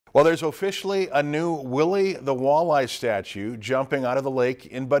Well, there's officially a new Willie the Walleye statue jumping out of the lake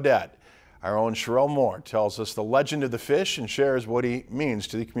in Baudette. Our own Sherelle Moore tells us the legend of the fish and shares what he means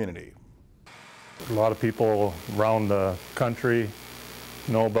to the community. A lot of people around the country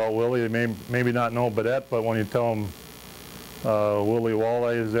know about Willie. They may maybe not know Baudette, but when you tell them Willie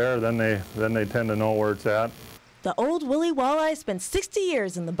Walleye is there, then they tend to know where it's at. The old Willie Walleye spent 60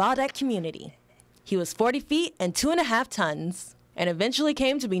 years in the Baudette community. He was 40 feet and 2.5 tons, and eventually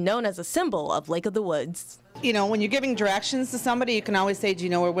came to be known as a symbol of Lake of the Woods. You know, when you're giving directions to somebody, you can always say, do you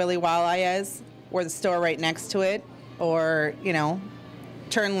know where Willie Walleye is? Or the store right next to it? Or, you know,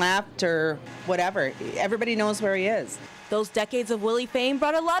 turn left or whatever. Everybody knows where he is. Those decades of Willie fame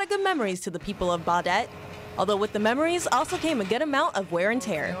brought a lot of good memories to the people of Baudette. Although with the memories also came a good amount of wear and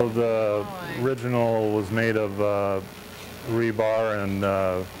tear. The original was made of rebar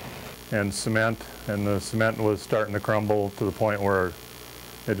and cement, and the cement was starting to crumble to the point where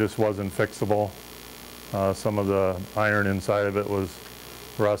it just wasn't fixable. Some of the iron inside of it was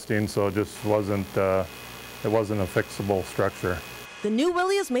rusting, so it just wasn't a fixable structure. The new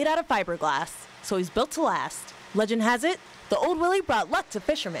Willie is made out of fiberglass, so he's built to last. Legend has it, the old Willie brought luck to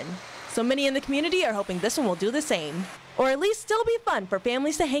fishermen. So many in the community are hoping this one will do the same, or at least still be fun for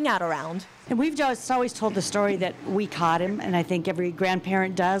families to hang out around. And we've just always told the story that we caught him, and I think every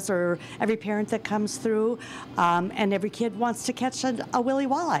grandparent does, or every parent that comes through, and every kid wants to catch a Willie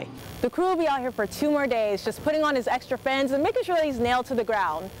Walleye. The crew will be out here for 2 more days, just putting on his extra fins and making sure that he's nailed to the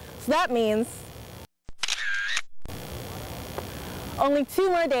ground. So that means only 2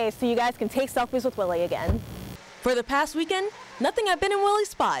 more days so you guys can take selfies with Willie again. For the past weekend, nothing had been in Willie's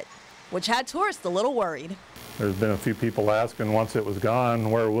spot, which had tourists a little worried. There's been a few people asking once it was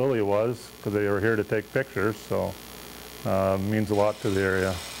gone where Willie was, because they were here to take pictures, so it means a lot to the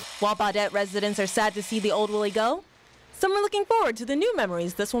area. While Baudette residents are sad to see the old Willie go, some are looking forward to the new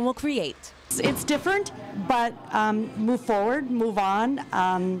memories this one will create. It's different, but move forward, move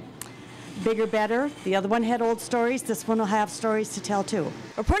on, bigger, better. The other one had old stories. This one will have stories to tell too.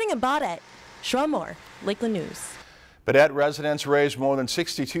 Reporting in Baudette, Sherelle Moore, Lakeland News. Baudette residents raised more than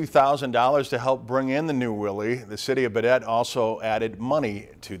 $62,000 to help bring in the new Willie. The city of Baudette also added money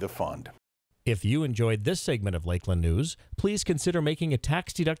to the fund. If you enjoyed this segment of Lakeland News, please consider making a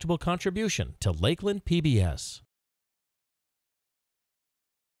tax-deductible contribution to Lakeland PBS.